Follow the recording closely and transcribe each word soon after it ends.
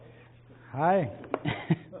Hi.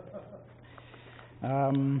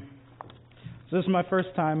 So this is my first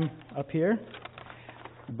time up here,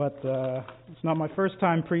 but it's not my first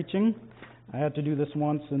time preaching. I had to do this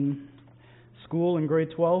once in school in grade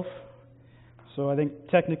 12, so I think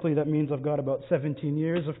technically that means I've got about 17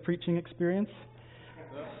 years of preaching experience.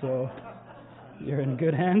 So you're in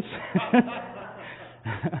good hands.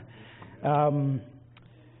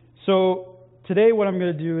 So today what I'm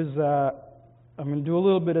going to do is I'm going to do a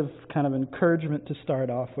little bit of kind of encouragement to start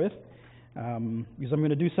off with, because I'm going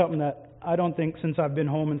to do something that I don't think since I've been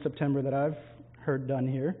home in September that I've heard done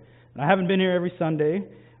here. And I haven't been here every Sunday,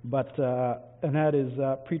 but and that is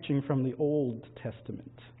preaching from the Old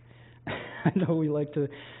Testament. I know we like to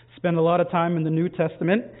spend a lot of time in the New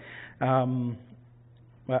Testament,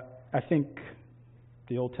 but I think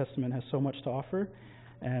the Old Testament has so much to offer.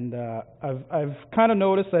 And I've kind of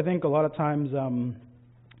noticed, I think a lot of times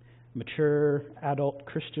mature adult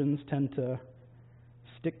Christians tend to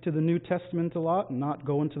stick to the New Testament a lot and not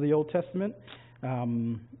go into the Old Testament. Well,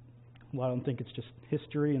 I don't think it's just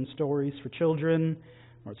history and stories for children,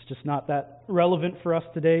 or it's just not that relevant for us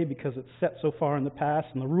today because it's set so far in the past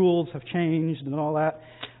and the rules have changed and all that.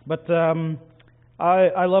 But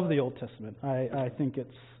I love the Old Testament. I think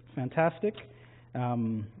it's fantastic.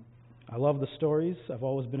 I love the stories. I've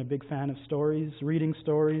always been a big fan of stories, reading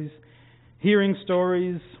stories, hearing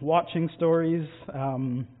stories, watching stories,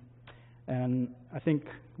 and I think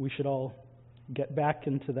we should all get back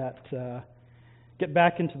into that, get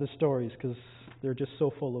back into the stories because they're just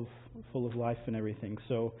so full of life and everything.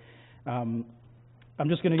 So I'm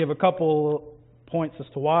just going to give a couple points as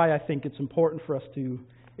to why I think it's important for us to,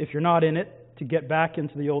 if you're not in it, to get back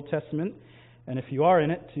into the Old Testament, and if you are in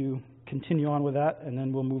it, to continue on with that, and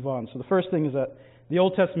then we'll move on. So the first thing is that the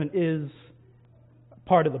Old Testament is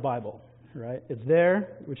part of the Bible, right? It's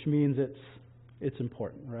there, which means it's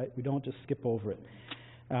important, right? We don't just skip over it.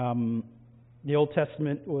 The Old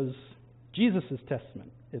Testament was Jesus'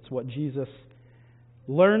 testament. It's what Jesus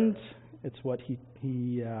learned. It's what he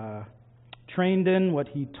trained in, what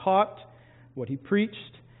he taught, what he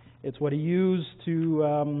preached. It's what he used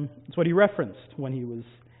to. It's what he referenced when he was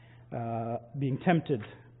being tempted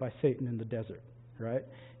by Satan in the desert, right?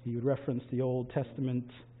 He would reference the Old Testament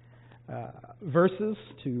verses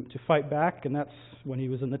to fight back, and that's when he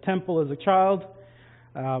was in the temple as a child.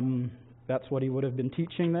 That's what he would have been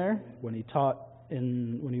teaching there. When he taught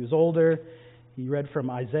when he was older, he read from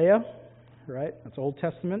Isaiah, right? That's Old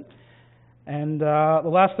Testament. And the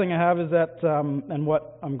last thing I have is that, and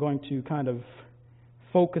what I'm going to kind of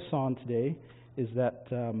focus on today, is that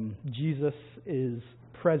Jesus is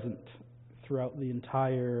present throughout the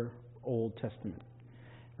entire Old Testament,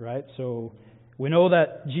 right? So we know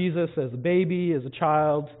that Jesus as a baby, as a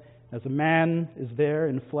child, as a man is there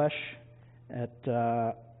in flesh at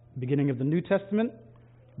the beginning of the New Testament,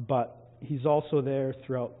 but he's also there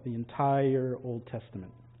throughout the entire Old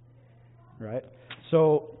Testament, right?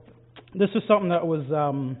 So this is something that was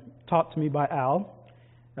taught to me by Al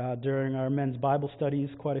during our men's Bible studies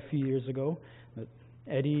quite a few years ago.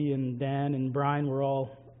 Eddie and Dan and Brian were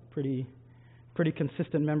all pretty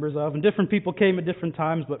consistent members of, and different people came at different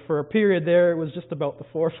times, but for a period there, it was just about the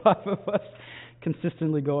 4 or 5 of us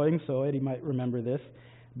consistently going, so Eddie might remember this.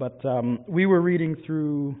 But we were reading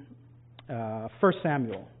through 1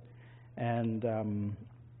 Samuel, and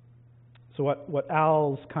so what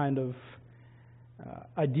Al's kind of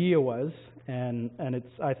idea was, and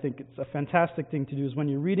I think it's a fantastic thing to do, is when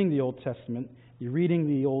you're reading the Old Testament, you're reading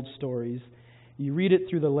the old stories, you read it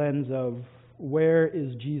through the lens of where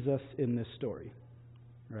is Jesus in this story,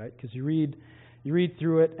 right? Because you read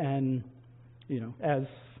through it, and as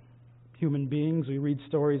human beings, we read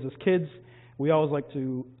stories as kids. We always like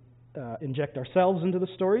to inject ourselves into the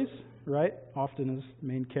stories, right? Often as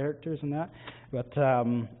main characters and that. But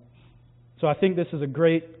so I think this is a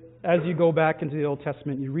great. As you go back into the Old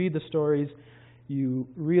Testament, you read the stories, you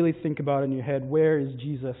really think about it in your head. Where is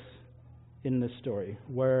Jesus in this story?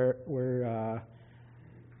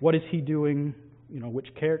 What is he doing? Which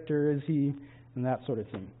character is he? And that sort of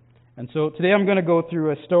thing. And so today I'm going to go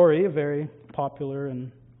through a story, a very popular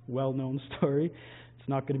and well-known story. It's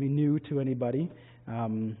not going to be new to anybody.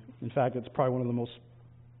 In fact, it's probably one of the most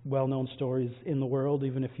well-known stories in the world,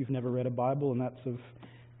 even if you've never read a Bible, and that's of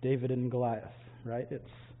David and Goliath, right? It's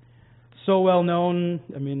so well-known.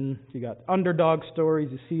 I mean, you got underdog stories,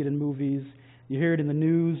 you see it in movies, you hear it in the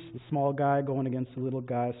news, the small guy going against the little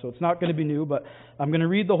guy, so it's not going to be new, but I'm going to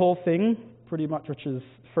read the whole thing, pretty much, which is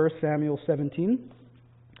 1 Samuel 17,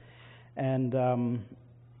 and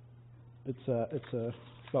it's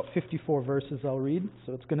about 54 verses I'll read,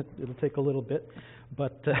 so it'll take a little bit,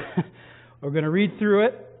 but we're going to read through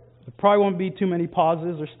it. There probably won't be too many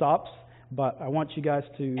pauses or stops, but I want you guys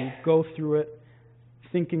to go through it,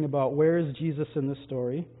 thinking about where is Jesus in this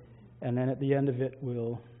story, and then at the end of it,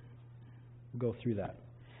 we'll go through that.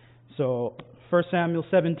 So, 1 Samuel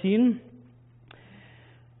 17.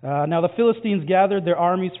 Now the Philistines gathered their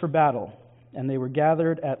armies for battle, and they were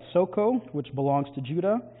gathered at Soko, which belongs to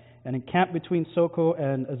Judah, and encamped between Soko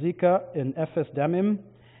and Azekah in Ephes Dammim.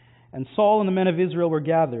 And Saul and the men of Israel were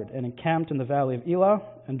gathered and encamped in the valley of Elah,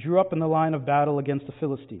 and drew up in the line of battle against the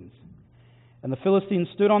Philistines. And the Philistines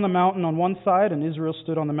stood on the mountain on one side, and Israel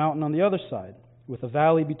stood on the mountain on the other side, with a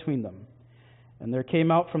valley between them. And there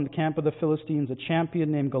came out from the camp of the Philistines a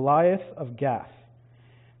champion named Goliath of Gath,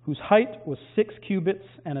 whose height was 6 cubits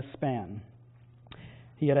and a span.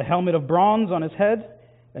 He had a helmet of bronze on his head,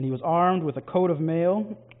 and he was armed with a coat of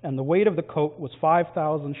mail, and the weight of the coat was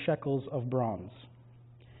 5,000 shekels of bronze.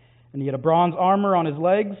 And he had a bronze armor on his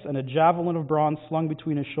legs, and a javelin of bronze slung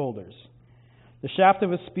between his shoulders. The shaft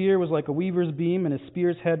of his spear was like a weaver's beam, and his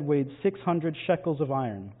spear's head weighed 600 shekels of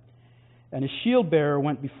iron. And his shield-bearer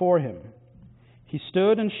went before him. He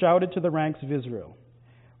stood and shouted to the ranks of Israel,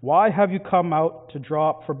 "Why have you come out to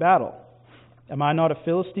draw up for battle? Am I not a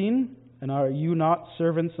Philistine, and are you not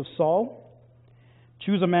servants of Saul?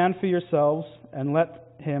 Choose a man for yourselves, and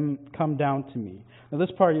let him come down to me." Now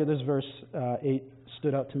this part here, this verse 8,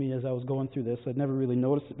 stood out to me as I was going through this. I'd never really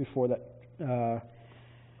noticed it before, that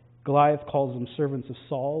Goliath calls them servants of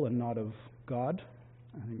Saul and not of God.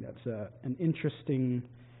 I think that's an interesting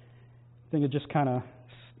thing that just kind of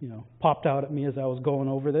popped out at me as I was going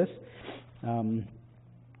over this.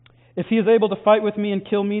 If he is able to fight with me and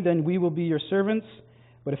kill me, then we will be your servants.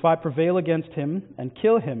 But if I prevail against him and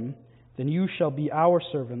kill him, then you shall be our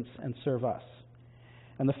servants and serve us.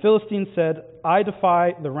 And the Philistines said, "I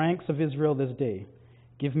defy the ranks of Israel this day.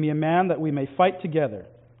 Give me a man that we may fight together."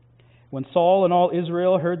 When Saul and all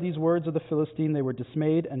Israel heard these words of the Philistine, they were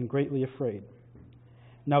dismayed and greatly afraid.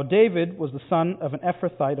 Now David was the son of an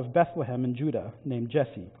Ephrathite of Bethlehem in Judah, named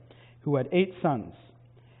Jesse, who had 8 sons.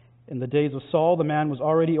 In the days of Saul, the man was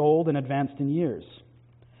already old and advanced in years.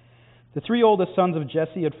 The 3 oldest sons of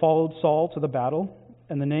Jesse had followed Saul to the battle,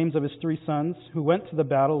 and the names of his 3 sons who went to the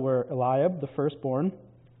battle were Eliab, the firstborn,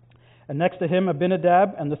 and next to him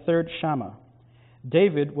Abinadab, and the third Shammah.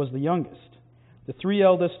 David was the youngest. The 3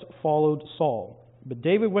 eldest followed Saul, but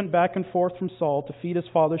David went back and forth from Saul to feed his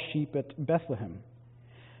father's sheep at Bethlehem.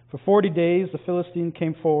 For 40 days the Philistine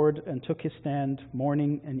came forward and took his stand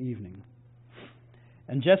morning and evening.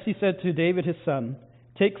 And Jesse said to David his son,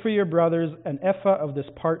 "Take for your brothers an ephah of this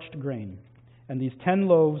parched grain, and these 10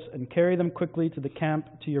 loaves, and carry them quickly to the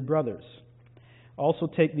camp to your brothers. Also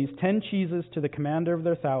take these 10 cheeses to the commander of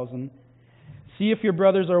their 1,000. See if your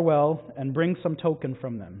brothers are well, and bring some token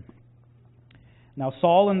from them." Now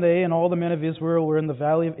Saul and they and all the men of Israel were in the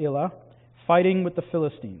valley of Elah, fighting with the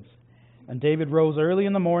Philistines. And David rose early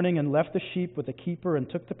in the morning and left the sheep with the keeper and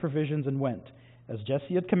took the provisions and went, as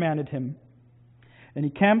Jesse had commanded him. And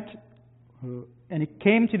he came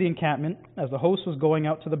to the encampment as the host was going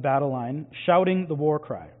out to the battle line, shouting the war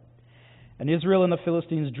cry. And Israel and the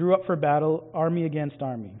Philistines drew up for battle, army against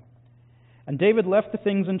army. And David left the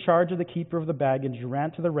things in charge of the keeper of the baggage,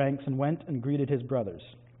 ran to the ranks, and went and greeted his brothers.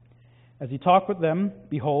 As he talked with them,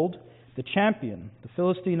 behold, the champion, the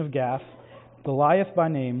Philistine of Gath, Goliath by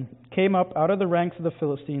name, came up out of the ranks of the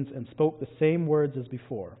Philistines and spoke the same words as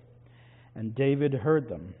before. And David heard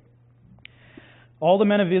them. All the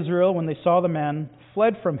men of Israel, when they saw the man,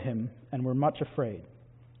 fled from him and were much afraid.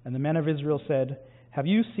 And the men of Israel said, "Have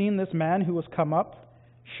you seen this man who has come up?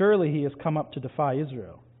 Surely he has come up to defy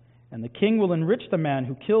Israel. And the king will enrich the man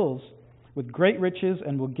who kills with great riches,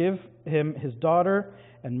 and will give him his daughter,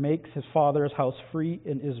 and makes his father's house free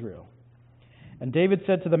in Israel." And David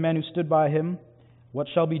said to the men who stood by him, "What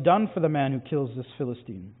shall be done for the man who kills this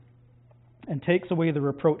Philistine, and takes away the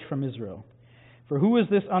reproach from Israel? For who is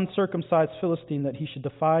this uncircumcised Philistine that he should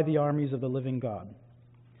defy the armies of the living God?"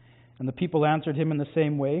 And the people answered him in the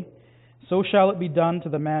same way, "So shall it be done to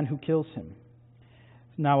the man who kills him."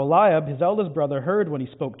 Now Eliab, his eldest brother, heard when he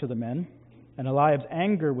spoke to the men, and Eliab's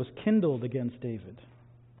anger was kindled against David.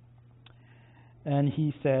 And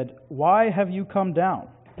he said, "Why have you come down?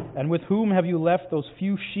 And with whom have you left those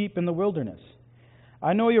few sheep in the wilderness?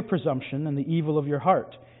 I know your presumption and the evil of your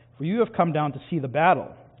heart, for you have come down to see the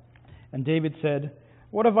battle." And David said,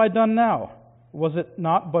 "What have I done now? Was it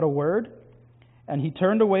not but a word?" And he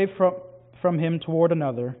turned away from him toward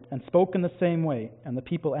another, and spoke in the same way, and the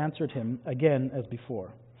people answered him again as before.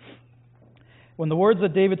 When the words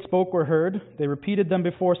that David spoke were heard, they repeated them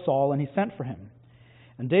before Saul, and he sent for him.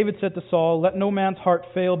 And David said to Saul, "Let no man's heart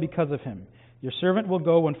fail because of him. Your servant will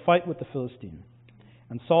go and fight with the Philistine."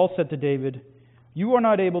 And Saul said to David, "You are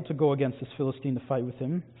not able to go against this Philistine to fight with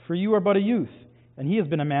him, for you are but a youth, and he has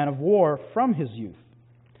been a man of war from his youth."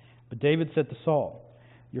 But David said to Saul,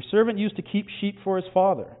 "Your servant used to keep sheep for his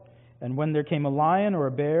father, and when there came a lion or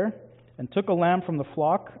a bear, and took a lamb from the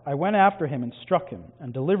flock, I went after him and struck him,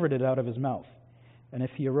 and delivered it out of his mouth. And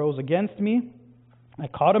if he arose against me, I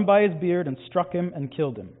caught him by his beard, and struck him, and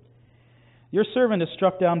killed him. Your servant has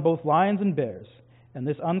struck down both lions and bears, and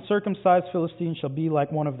this uncircumcised Philistine shall be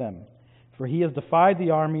like one of them, for he has defied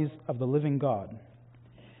the armies of the living God."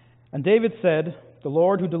 And David said, "The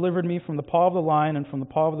Lord who delivered me from the paw of the lion and from the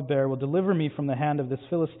paw of the bear will deliver me from the hand of this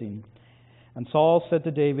Philistine." And Saul said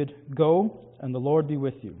to David, "Go, and the Lord be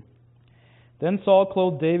with you." Then Saul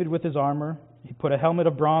clothed David with his armor. He put a helmet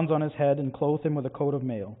of bronze on his head and clothed him with a coat of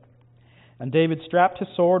mail. And David strapped his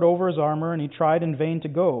sword over his armor, and he tried in vain to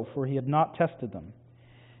go, for he had not tested them.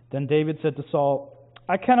 Then David said to Saul,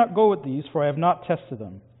 "I cannot go with these, for I have not tested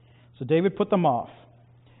them." So David put them off.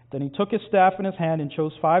 Then he took his staff in his hand and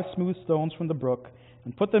chose 5 smooth stones from the brook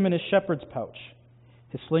and put them in his shepherd's pouch.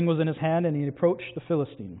 His sling was in his hand, and he approached the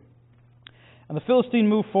Philistine. And the Philistine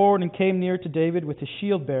moved forward and came near to David with his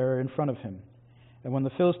shield-bearer in front of him. And when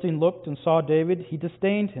the Philistine looked and saw David, he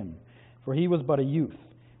disdained him, for he was but a youth,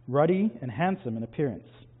 ruddy and handsome in appearance.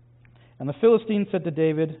 And the Philistine said to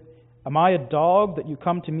David, "Am I a dog that you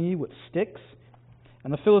come to me with sticks?"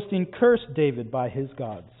 And the Philistine cursed David by his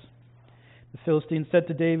gods. The Philistine said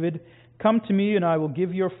to David, "Come to me, and I will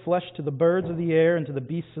give your flesh to the birds of the air and to the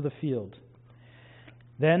beasts of the field."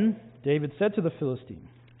 Then David said to the Philistine,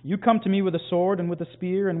 "You come to me with a sword and with a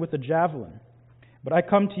spear and with a javelin, but I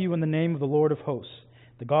come to you in the name of the Lord of hosts,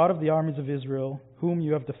 the God of the armies of Israel, whom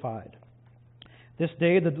you have defied. This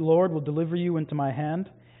day the Lord will deliver you into my hand,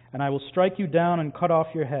 and I will strike you down and cut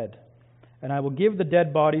off your head. And I will give the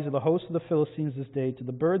dead bodies of the host of the Philistines this day to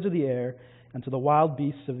the birds of the air and to the wild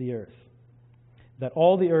beasts of the earth, that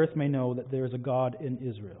all the earth may know that there is a God in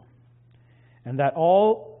Israel. And that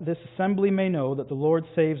all this assembly may know that the Lord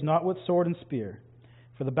saves not with sword and spear,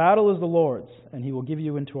 for the battle is the Lord's, and he will give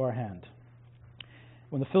you into our hand."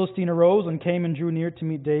 When the Philistine arose and came and drew near to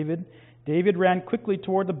meet David, David ran quickly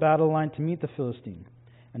toward the battle line to meet the Philistine.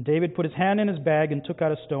 And David put his hand in his bag and took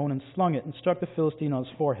out a stone and slung it and struck the Philistine on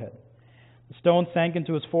his forehead. The stone sank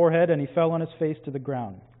into his forehead, and he fell on his face to the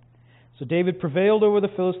ground. So David prevailed over the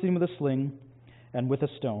Philistine with a sling and with a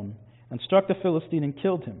stone, and struck the Philistine and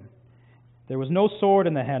killed him. There was no sword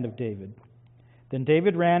in the hand of David. Then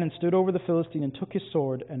David ran and stood over the Philistine and took his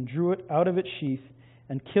sword and drew it out of its sheath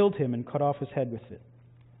and killed him and cut off his head with it.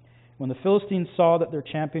 When the Philistines saw that their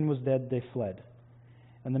champion was dead, they fled.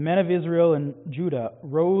 And the men of Israel and Judah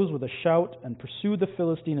rose with a shout and pursued the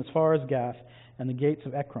Philistine as far as Gath and the gates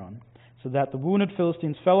of Ekron, so that the wounded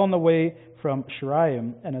Philistines fell on the way from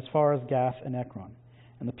Shiraim and as far as Gath and Ekron.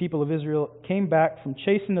 And the people of Israel came back from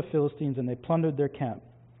chasing the Philistines, and they plundered their camp.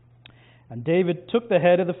 And David took the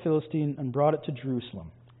head of the Philistine and brought it to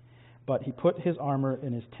Jerusalem, but he put his armor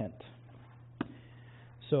in his tent.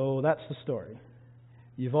 So that's the story.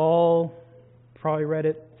 You've all probably read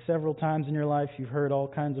it several times in your life. You've heard all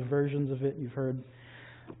kinds of versions of it.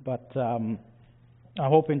 But I'm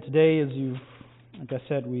hoping today, as like I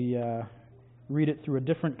said, we read it through a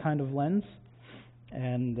different kind of lens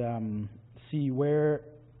and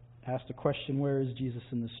ask the question, where is Jesus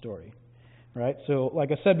in this story? Right? So,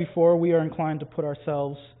 like I said before, we are inclined to put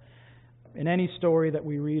ourselves in any story that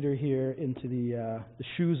we read or hear into the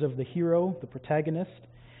shoes of the hero, the protagonist,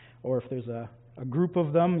 or if there's a group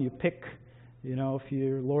of them, you pick, if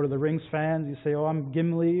you're Lord of the Rings fans, you say, "Oh, I'm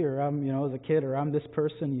Gimli," or "I'm, as a kid," or "I'm this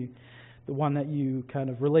person," the one that you kind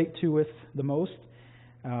of relate to with the most.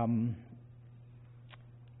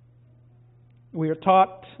 We are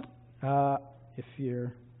taught, if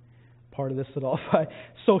you're part of this at all, by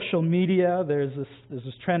social media, there's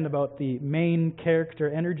this trend about the main character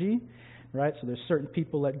energy, right? So there's certain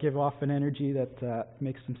people that give off an energy that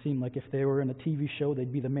makes them seem like if they were in a TV show,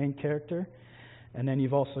 they'd be the main character. And then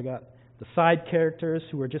you've also got the side characters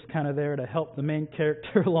who are just kind of there to help the main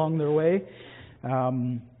character along their way.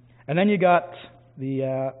 And then you got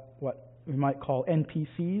the what we might call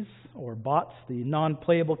NPCs or bots, the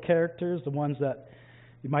non-playable characters, the ones that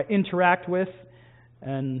you might interact with,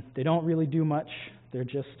 and they don't really do much. They're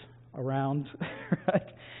just around,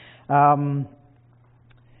 right?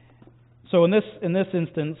 So in this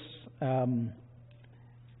instance,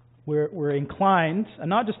 we're inclined, and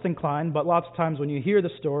not just inclined, but lots of times when you hear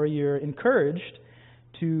the story, you're encouraged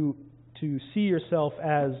to see yourself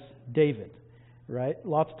as David, right?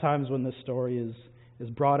 Lots of times when this story is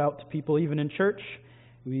brought out to people, even in church,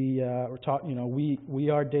 we're taught, we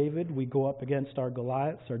are David. We go up against our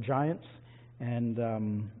Goliaths, our giants,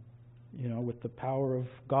 And, with the power of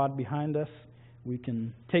God behind us, we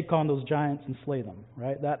can take on those giants and slay them,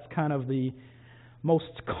 right? That's kind of the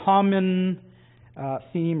most common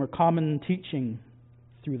theme or common teaching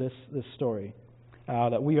through this story.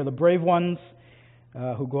 That we are the brave ones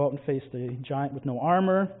who go out and face the giant with no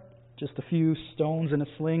armor, just a few stones in a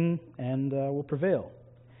sling, and will prevail.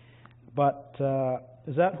 But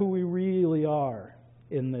is that who we really are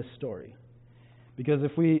in this story? Because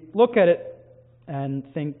if we look at it and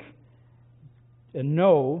think and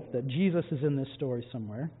know that Jesus is in this story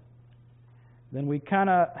somewhere, then we kind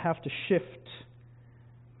of have to shift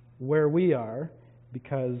where we are,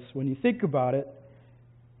 because when you think about it,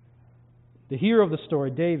 the hero of the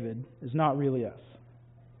story, David, is not really us.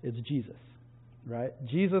 It's Jesus, right?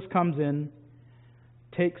 Jesus comes in,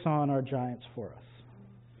 takes on our giants for us,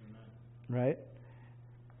 right?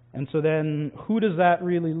 And so then, who does that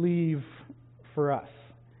really leave for us?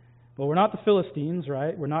 Well, we're not the Philistines,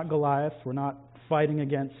 right? We're not Goliath. We're not fighting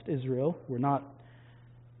against Israel. We're not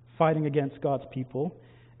fighting against God's people.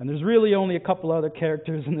 And there's really only a couple other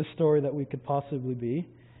characters in this story that we could possibly be.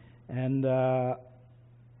 And that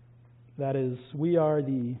is, we are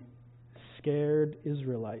the scared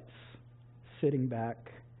Israelites sitting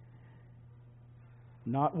back,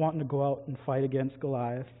 not wanting to go out and fight against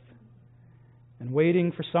Goliath, and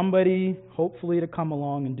waiting for somebody, hopefully, to come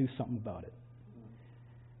along and do something about it.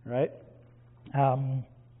 Right?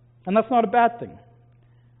 And that's not a bad thing.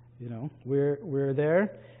 We're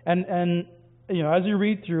there. And as you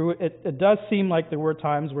read through, it does seem like there were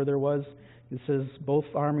times where it says both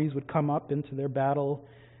armies would come up into their battle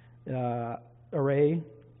array,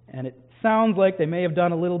 and it sounds like they may have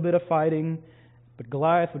done a little bit of fighting, but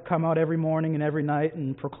Goliath would come out every morning and every night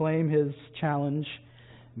and proclaim his challenge.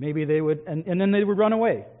 Maybe they would, and then they would run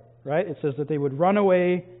away, right? It says that they would run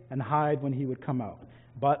away and hide when he would come out.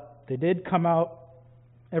 But they did come out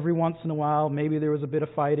every once in a while. Maybe there was a bit of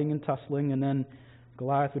fighting and tussling, and then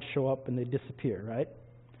Goliath would show up and they'd disappear, right?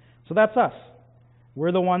 So that's us.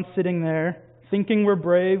 We're the ones sitting there thinking we're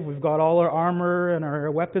brave. We've got all our armor and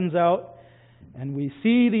our weapons out, and we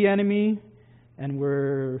see the enemy, and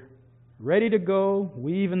we're ready to go.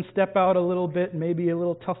 We even step out a little bit, maybe a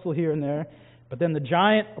little tussle here and there. But then the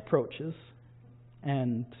giant approaches,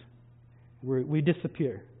 and we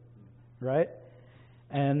disappear, right?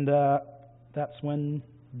 And that's when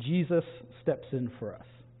Jesus steps in for us.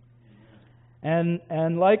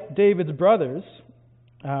 And like David's brothers,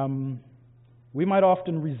 we might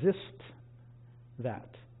often resist that.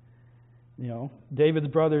 David's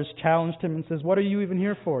brothers challenged him and says, "What are you even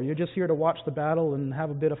here for? You're just here to watch the battle and have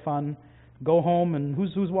a bit of fun. Go home, and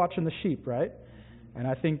who's watching the sheep, right?" And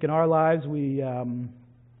I think in our lives we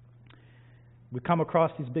come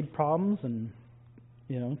across these big problems, and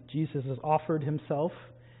Jesus has offered himself.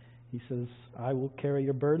 He says, "I will carry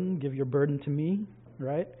your burden. Give your burden to me,"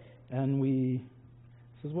 right? And we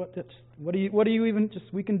says, "What do you even?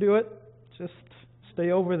 Just we can do it. Just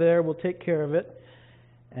stay over there. We'll take care of it."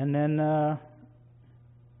 And then,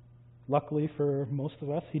 luckily for most of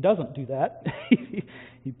us, he doesn't do that.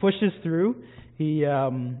 He pushes through. He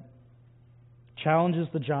challenges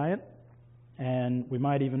the giant, and we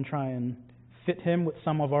might even try and fit him with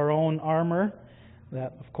some of our own armor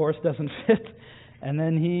that, of course, doesn't fit. And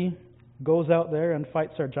then he goes out there and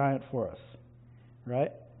fights our giant for us,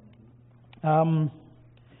 right? I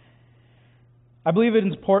believe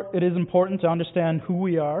it is important to understand who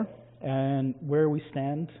we are and where we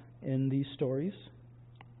stand in these stories.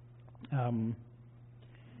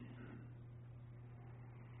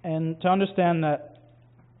 And to understand that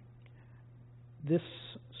this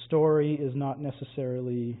story is not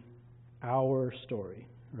necessarily our story,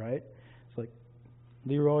 right? It's like,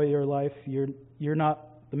 Leroy, your life, you're not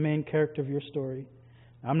the main character of your story.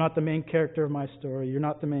 I'm not the main character of my story. You're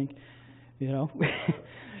not the main, Yeah.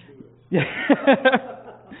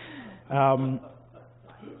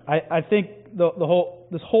 I think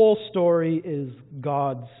this whole story is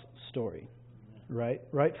God's story, right?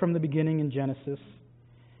 Right from the beginning in Genesis,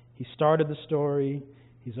 He started the story.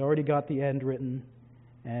 He's already got the end written,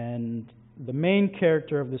 and the main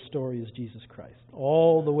character of this story is Jesus Christ,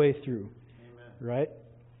 all the way through. Amen. Right?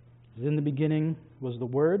 In the beginning was the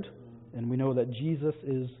Word, and we know that Jesus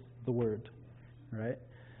is the Word, right?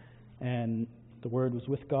 And the Word was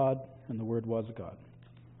with God, and the Word was God.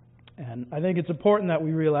 And I think it's important that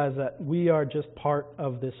we realize that we are just part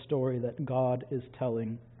of this story that God is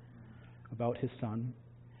telling about His Son.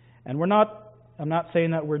 And I'm not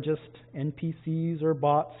saying that we're just NPCs or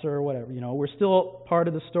bots or whatever. We're still part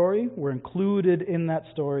of the story. We're included in that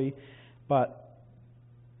story,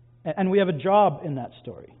 and we have a job in that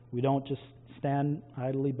story. We don't just stand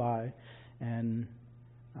idly by and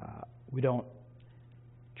we don't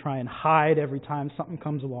try and hide every time something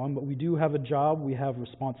comes along, but we do have a job, we have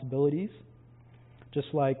responsibilities. Just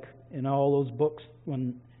like in all those books,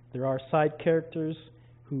 when there are side characters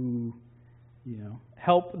who,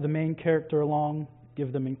 help the main character along,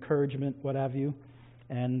 give them encouragement, what have you.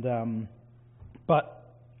 And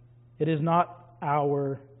but it is not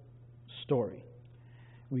our story.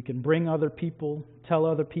 We can bring other people, tell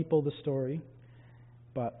other people the story,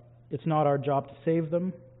 but it's not our job to save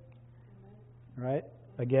them, right?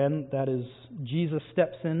 Again, that is, Jesus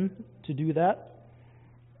steps in to do that.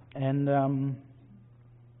 And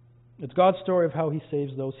it's God's story of how He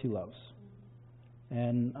saves those He loves.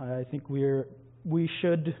 And I think we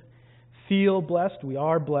should feel blessed, we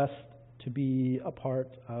are blessed to be a part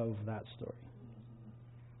of that story.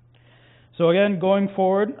 So again, going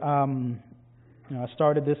forward, I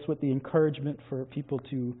started this with the encouragement for people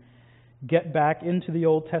to get back into the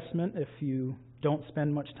Old Testament if you don't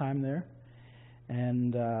spend much time there.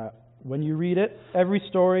 And when you read it, every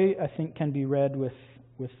story, I think, can be read with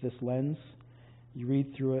this lens. You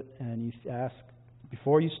read through it and you ask,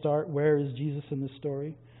 before you start, where is Jesus in this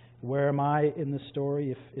story? Where am I in this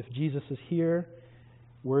story? If Jesus is here,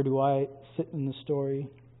 where do I sit in the story?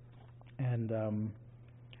 And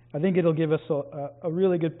I think it'll give us a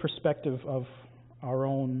really good perspective of our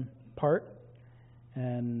own part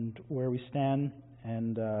and where we stand.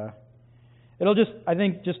 And it'll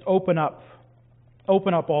just open up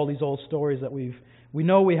all these old stories that we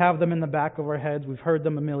know we have them in the back of our heads. We've heard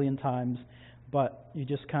them a million times, but you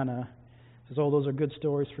just kind of says, "Oh, those are good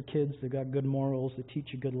stories for kids. They've got good morals. They teach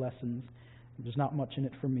you good lessons. There's not much in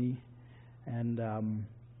it for me." And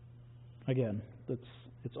again,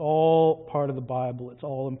 it's all part of the Bible. It's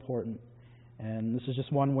all important, and this is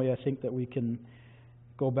just one way I think that we can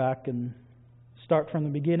go back and start from the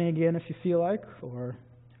beginning again, if you feel like, or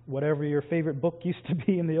whatever your favorite book used to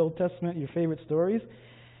be in the Old Testament, your favorite stories,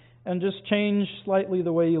 and just change slightly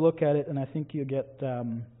the way you look at it, and I think you'll get a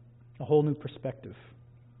whole new perspective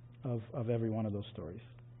of every one of those stories.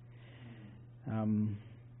 And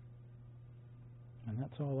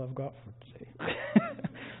that's all I've got for today.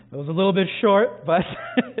 It was a little bit short, but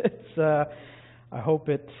it's I hope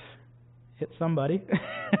it hit somebody.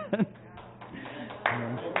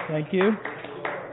 Thank you.